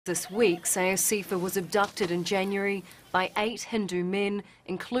This week, say Asifa was abducted in January by 8 Hindu men,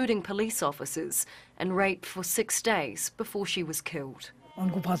 including police officers, and raped for 6 days before she was killed.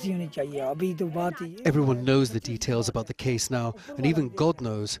 Everyone knows the details about the case now, and even God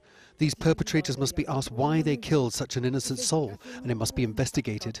knows. These perpetrators must be asked why they killed such an innocent soul, and it must be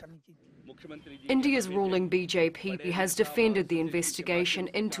investigated. India's ruling BJP has defended the investigation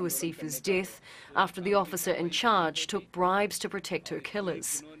into Asifa's death after the officer in charge took bribes to protect her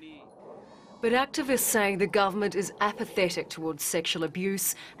killers. But activists say the government is apathetic towards sexual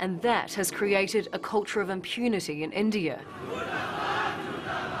abuse, and that has created a culture of impunity in India.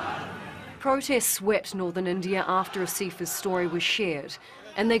 Protests swept northern India after Asifa's story was shared,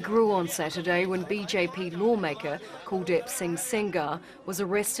 and they grew on Saturday when BJP lawmaker Kuldip Singh Sengar was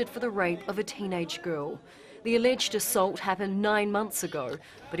arrested for the rape of a teenage girl. The alleged assault happened 9 months ago,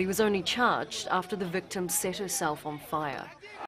 but he was only charged after the victim set herself on fire.